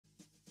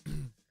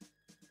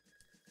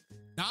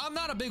Now, I'm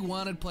not a big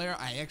wanted player.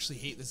 I actually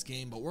hate this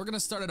game, but we're going to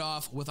start it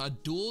off with a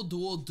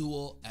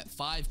duel at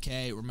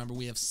 5K. Remember,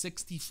 we have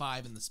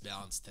 65 in this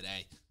balance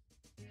today.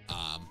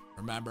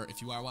 Remember,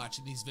 if you are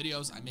watching these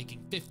videos, I'm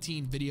making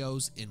 15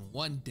 videos in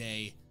one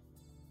day.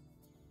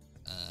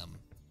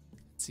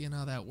 Seeing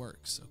how that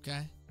works,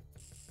 okay?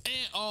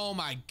 And, oh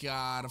my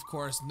God, of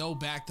course, no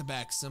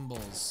back-to-back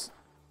symbols.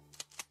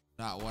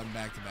 Not one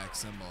back-to-back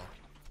symbol.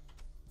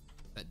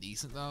 Is that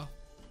decent, though?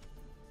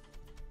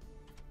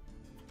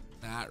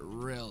 Not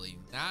really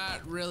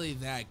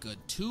that good.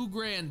 2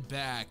 grand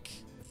back.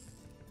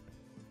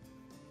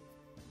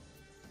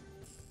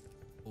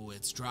 Oh,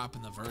 it's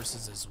dropping the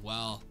verses as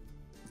well.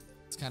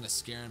 It's kind of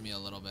scaring me a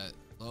little bit.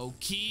 Low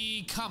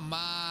key, come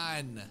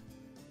on.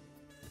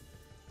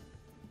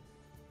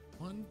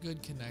 One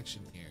good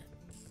connection here.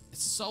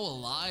 It's so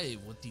alive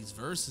with these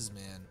verses,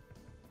 man.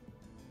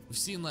 We've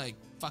seen like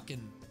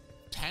fucking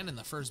 10 in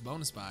the first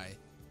bonus buy.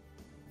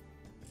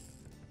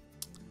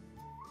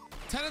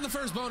 10 in the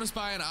first bonus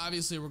buy, and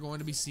obviously we're going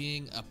to be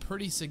seeing a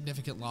pretty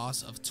significant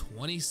loss of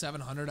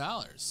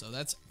 $2,700. So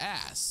that's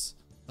ass.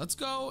 Let's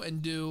go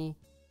and do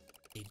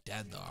a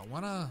dead though.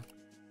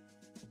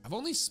 I've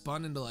only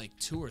spun into like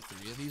 2 or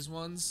 3 of these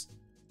ones,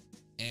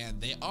 and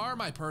they are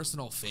my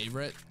personal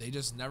favorite. They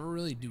just never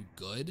really do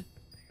good.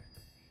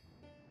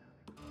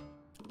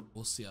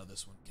 We'll see how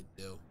this one can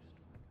do.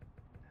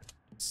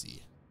 Let's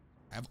see.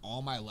 I have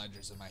all my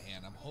ledgers in my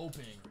hand. I'm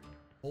hoping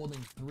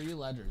holding 3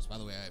 ledgers. By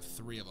the way, I have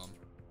 3 of them.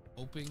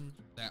 Hoping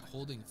that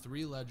holding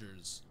 3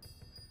 ledgers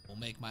will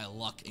make my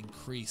luck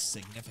increase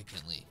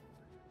significantly.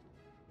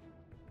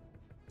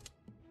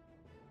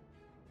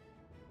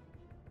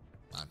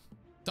 Come on.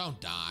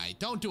 Don't die.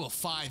 Don't do a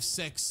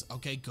 5-6.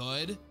 Okay,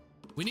 good.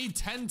 We need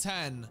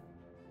 10-10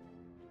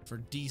 for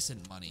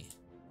decent money.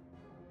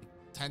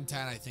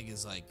 10-10 I think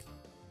is like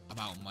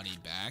about money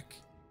back.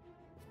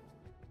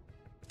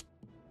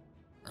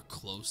 Or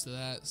close to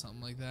that,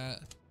 something like that.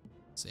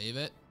 Save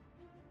it.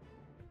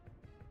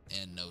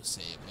 And no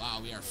save.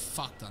 Wow, we are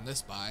fucked on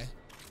this buy.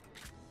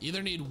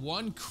 Either need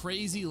one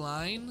crazy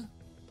line.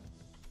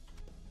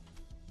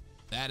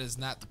 That is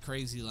not the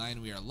crazy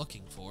line we are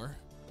looking for.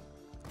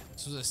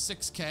 This was a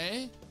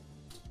 6K.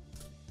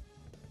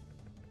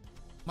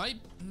 Might,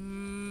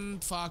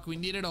 fuck, we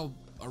needed a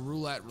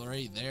roulette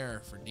right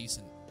there for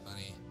decent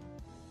money.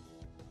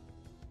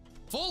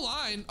 Full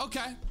line,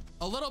 okay.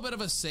 A little bit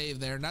of a save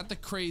there. Not the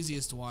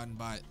craziest one,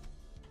 but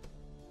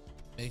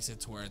makes it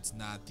to where it's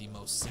not the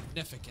most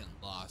significant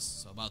loss.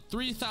 So about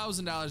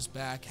 $3,000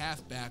 back,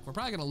 half back. We're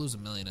probably gonna lose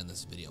 $1 million in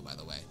this video, by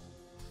the way.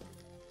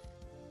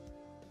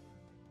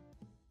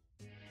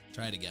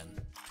 Try it again.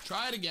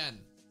 Try it again.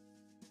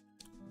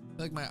 I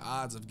feel like my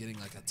odds of getting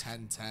like a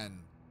 10-10.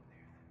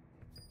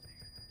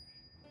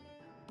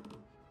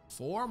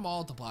 4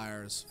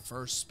 multipliers,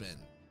 first spin.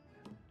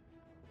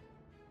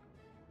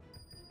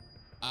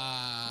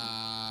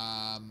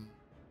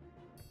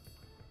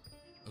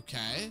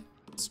 Okay.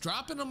 It's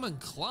dropping them in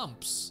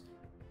clumps,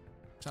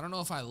 which I don't know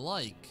if I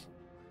like,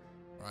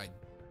 or I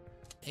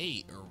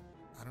hate, or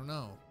I don't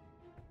know.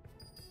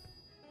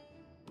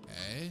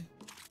 Okay.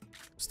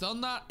 Still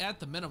not at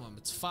the minimum.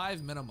 It's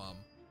 5 minimum.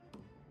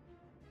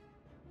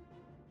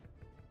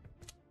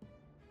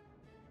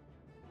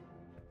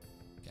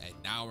 Okay,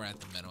 now we're at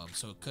the minimum,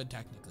 so it could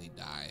technically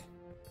die.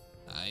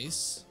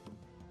 Nice.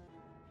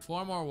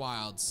 4 more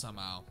wilds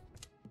somehow.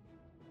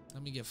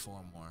 Let me get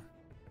 4 more.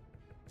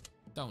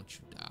 Don't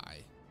you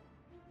die.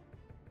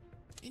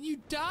 And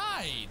you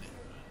died.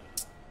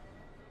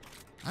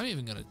 I'm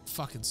even gonna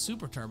fucking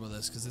super turbo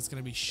this because it's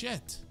gonna be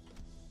shit.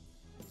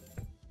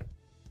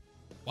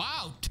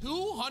 Wow,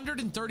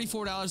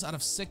 $234 out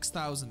of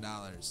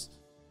 $6,000.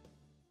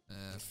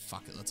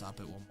 Fuck it, let's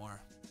up it one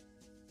more.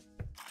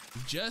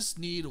 We just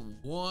need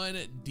one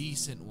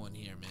decent one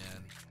here,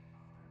 man.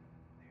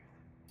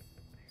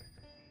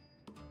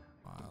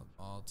 Wild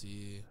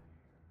multi.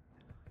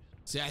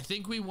 See, I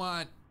think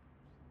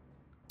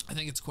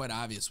it's quite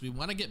obvious. We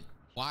want to get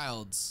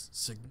wilds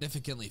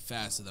significantly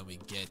faster than we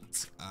get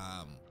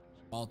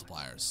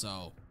multipliers,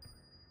 so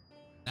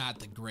not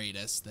the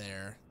greatest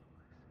there.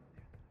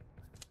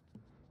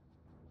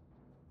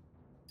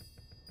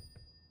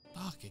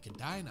 Fuck, it can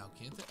die now,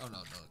 can't it? Oh no,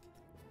 no.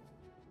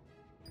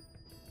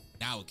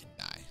 Now it can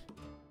die.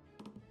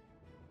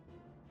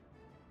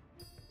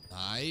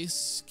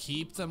 Nice.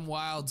 Keep them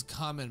wilds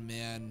coming,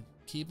 man.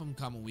 Keep them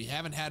coming. We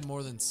haven't had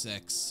more than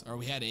 6, or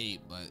we had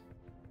 8, but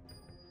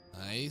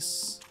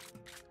nice.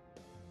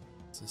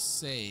 It's a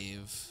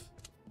save.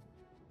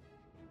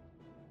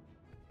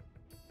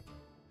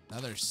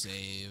 Another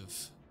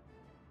save.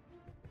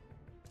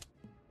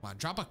 Come on,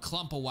 drop a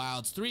clump of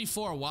wilds. 3,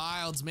 4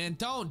 wilds, man.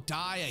 Don't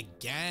die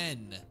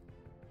again.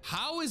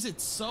 How is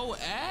it so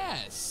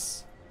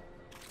ass?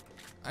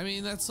 I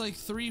mean, that's like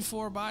 3,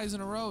 4 buys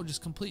in a row.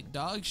 Just complete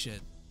dog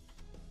shit.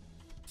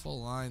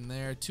 Full line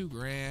there. 2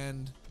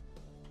 grand.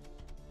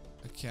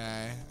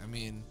 Okay. I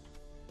mean,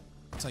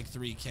 it's like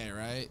 3K,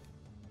 right?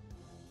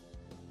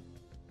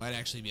 Might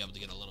actually be able to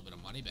get a little bit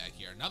of money back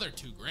here. Another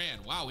 2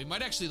 grand. Wow, we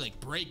might actually like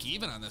break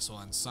even on this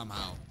one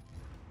somehow.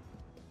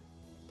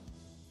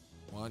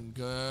 One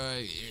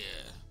good,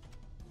 yeah.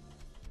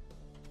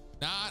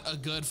 Not a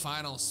good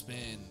final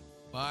spin,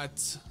 but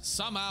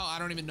somehow I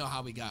don't even know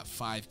how we got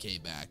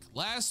 5K back.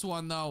 Last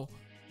one though,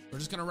 we're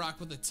just gonna rock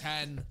with a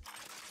 10.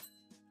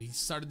 We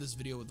started this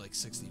video with like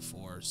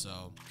 64,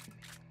 so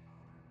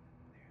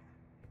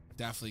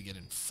definitely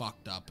getting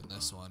fucked up in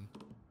this one.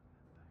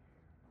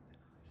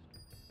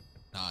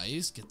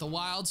 Nice, get the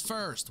wilds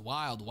first.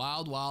 Wild,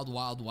 wild, wild,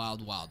 wild,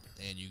 wild, wild.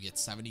 And you get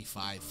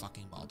 75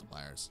 fucking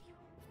multipliers.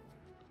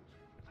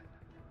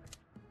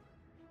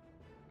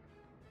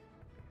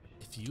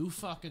 If you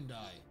fucking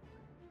die.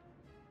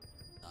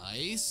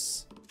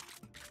 Nice.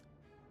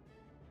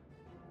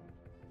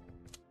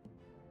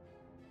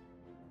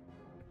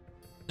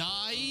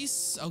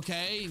 Nice,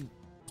 okay.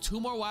 2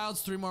 more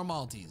wilds, 3 more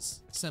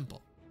multis.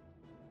 Simple.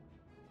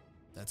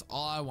 That's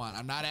all I want.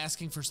 I'm not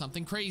asking for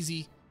something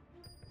crazy.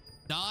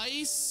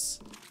 Nice.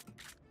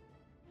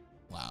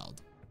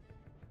 Wild.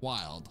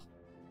 Wild.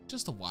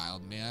 Just a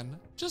wild, man.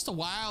 Just a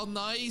wild,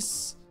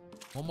 nice.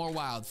 1 more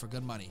wild for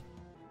good money.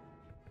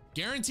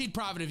 Guaranteed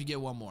profit if you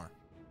get 1 more.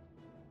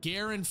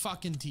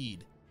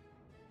 Guaranteed.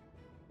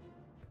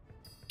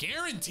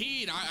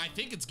 Guaranteed. I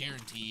think it's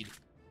guaranteed.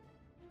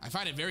 I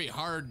find it very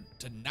hard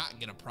to not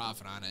get a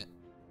profit on it.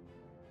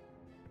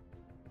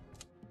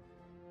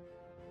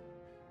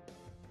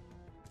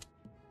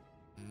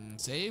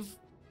 Save.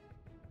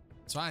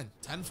 It's fine.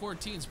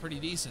 10-14 is pretty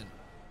decent.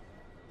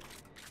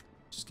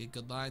 Just get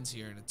good lines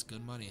here and it's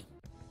good money.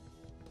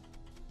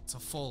 It's a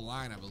full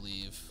line, I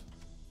believe.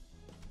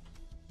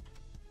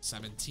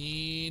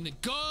 17.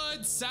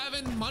 Good.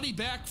 7. Money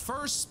back.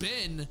 First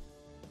spin.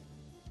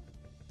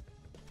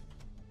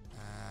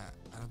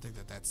 I don't think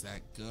that's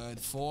that good.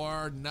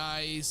 4.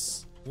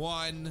 Nice.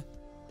 1.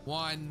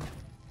 1.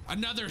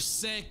 Another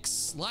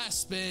 6.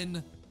 Last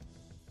spin.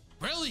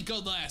 Really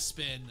good last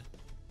spin.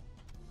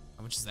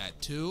 How much is that?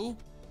 2.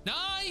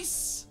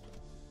 Nice.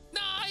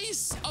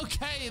 Nice.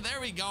 Okay, there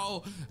we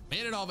go.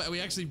 Made it all back. We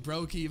actually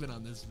broke even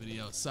on this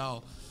video.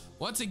 So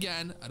once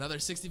again, another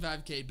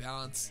 65K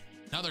balance.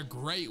 Another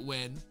great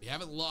win. We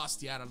haven't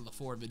lost yet out of the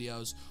 4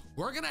 videos.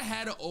 We're gonna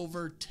head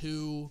over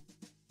to,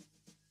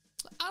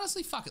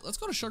 honestly, fuck it. Let's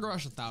go to Sugar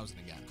Rush 1000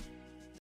 again.